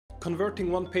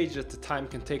Converting one page at a time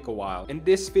can take a while. In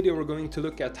this video, we're going to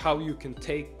look at how you can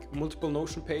take multiple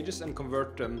Notion pages and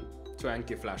convert them to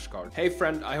Anki flashcards. Hey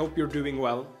friend, I hope you're doing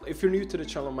well. If you're new to the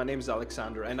channel, my name is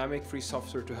Alexander and I make free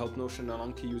software to help Notion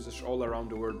and Anki users all around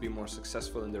the world be more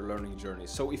successful in their learning journey.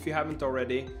 So if you haven't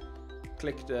already,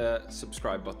 click the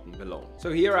subscribe button below.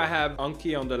 So here I have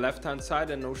Anki on the left hand side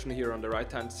and Notion here on the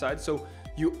right hand side. So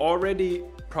you already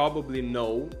probably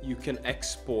know you can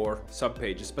export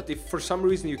subpages, but if for some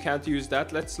reason you can't use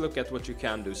that, let's look at what you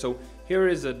can do. So here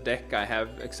is a deck I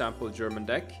have, example German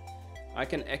deck. I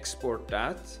can export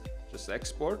that, just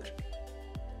export,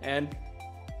 and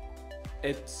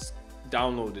it's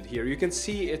downloaded here. You can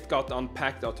see it got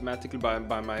unpacked automatically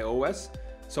by my OS.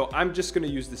 So I'm just going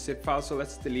to use the zip file. So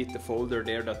let's delete the folder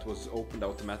there that was opened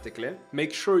automatically.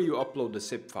 Make sure you upload the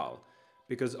zip file,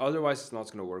 because otherwise it's not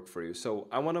going to work for you. So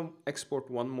I want to export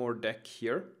one more deck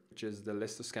here, which is the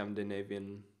list of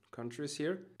Scandinavian countries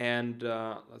here. And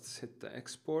let's hit the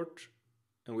export.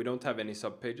 And we don't have any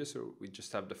subpages, so we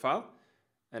just have the file.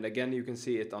 And again, you can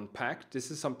see it unpacked. This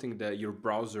is something that your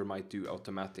browser might do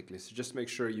automatically. So just make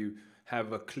sure you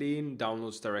have a clean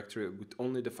downloads directory with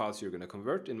only the files you're going to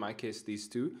convert. In my case, these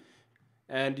two.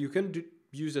 And you can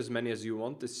use as many as you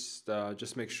want. This,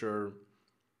 just make sure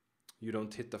you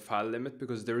don't hit the file limit,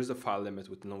 because there is a file limit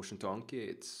with Notion to Anki.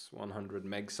 It's 100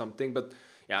 meg something. But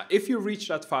yeah, if you reach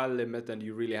that file limit and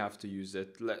you really have to use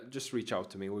it, just reach out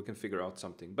to me. We can figure out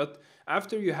something. But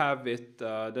after you have it,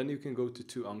 then you can go to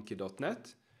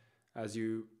toanki.net, as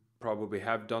you probably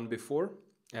have done before,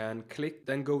 and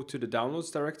then go to the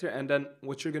downloads directory. And then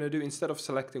what you're going to do, instead of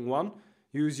selecting one,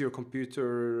 use your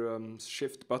computer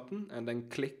shift button and then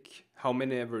click how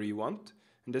many ever you want.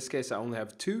 In this case, I only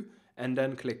have 2. And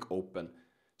then click open.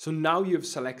 So now you've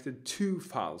selected 2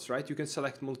 files, right? You can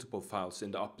select multiple files in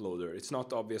the uploader. It's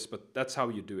not obvious, but that's how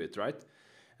you do it, right?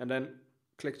 And then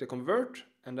click the convert,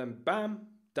 and then bam,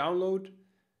 download,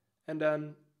 and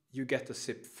then you get a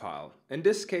zip file. In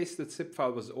this case, the zip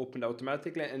file was opened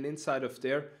automatically, and inside of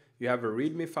there, you have a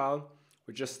README file,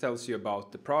 which just tells you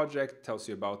about the project, tells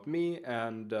you about me,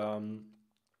 and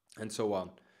so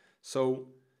on. So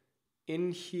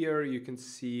in here, you can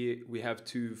see we have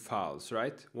 2 files,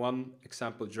 right? One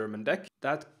example German deck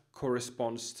that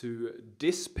corresponds to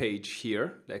this page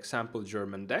here, the example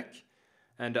German deck,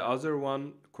 and the other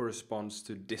one corresponds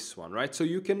to this one, right? So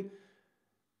you can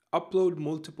upload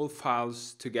multiple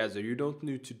files together. You don't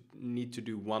need to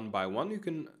do one by one. You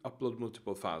can upload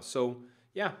multiple files. So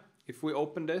yeah, if we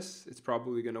open this, it's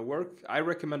probably going to work. I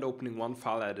recommend opening one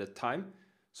file at a time,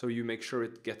 so you make sure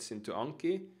it gets into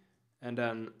Anki. And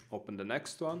then open the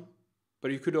next one.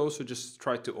 But you could also just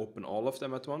try to open all of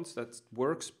them at once. That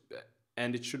works,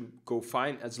 and it should go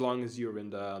fine as long as you're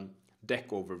in the deck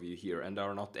overview here and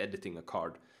are not editing a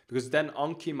card. Because then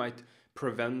Anki might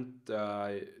prevent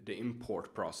the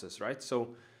import process, right?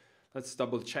 So let's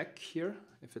double check here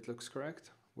if it looks correct.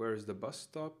 Where is the bus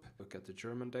stop? Look at the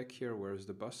German deck here. Where is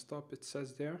the bus stop? It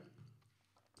says there.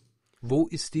 Wo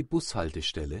ist die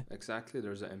Bushaltestelle? Exactly,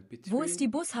 there's an MP3. Wo ist die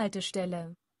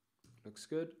Bushaltestelle? Looks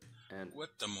good. And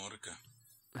Guten Morgen.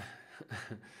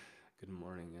 good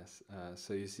morning, yes.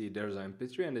 So you see there's an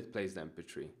MP3 and it plays the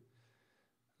MP3.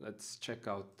 Let's check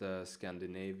out the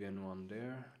Scandinavian one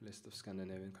there. List of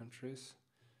Scandinavian countries.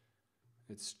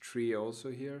 It's 3 also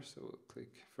here, so we'll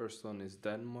click. First one is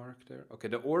Denmark there. Okay,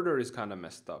 the order is kind of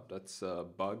messed up. That's a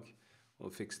bug. We'll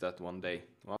fix that one day.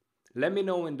 Well, let me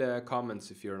know in the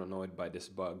comments if you're annoyed by this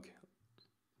bug.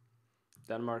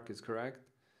 Denmark is correct.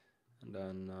 And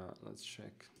then let's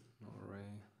check Norway.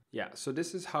 Yeah, so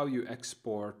this is how you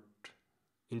export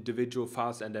individual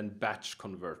files and then batch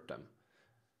convert them.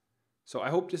 So I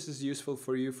hope this is useful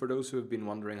for you. For those who have been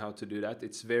wondering how to do that,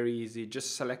 it's very easy.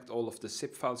 Just select all of the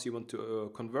zip files you want to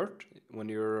convert when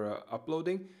you're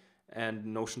uploading, and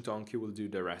Notion to Anki will do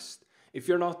the rest. If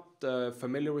you're not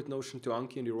familiar with Notion to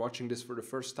Anki and you're watching this for the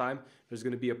first time, there's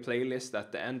going to be a playlist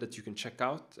at the end that you can check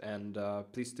out, and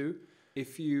please do.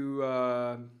 If you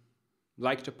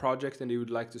like the project and you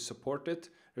would like to support it,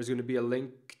 there's going to be a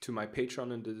link to my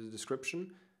Patreon in the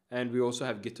description. And we also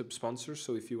have GitHub sponsors,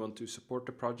 so if you want to support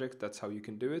the project, that's how you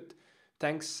can do it.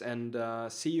 Thanks, and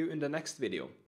see you in the next video.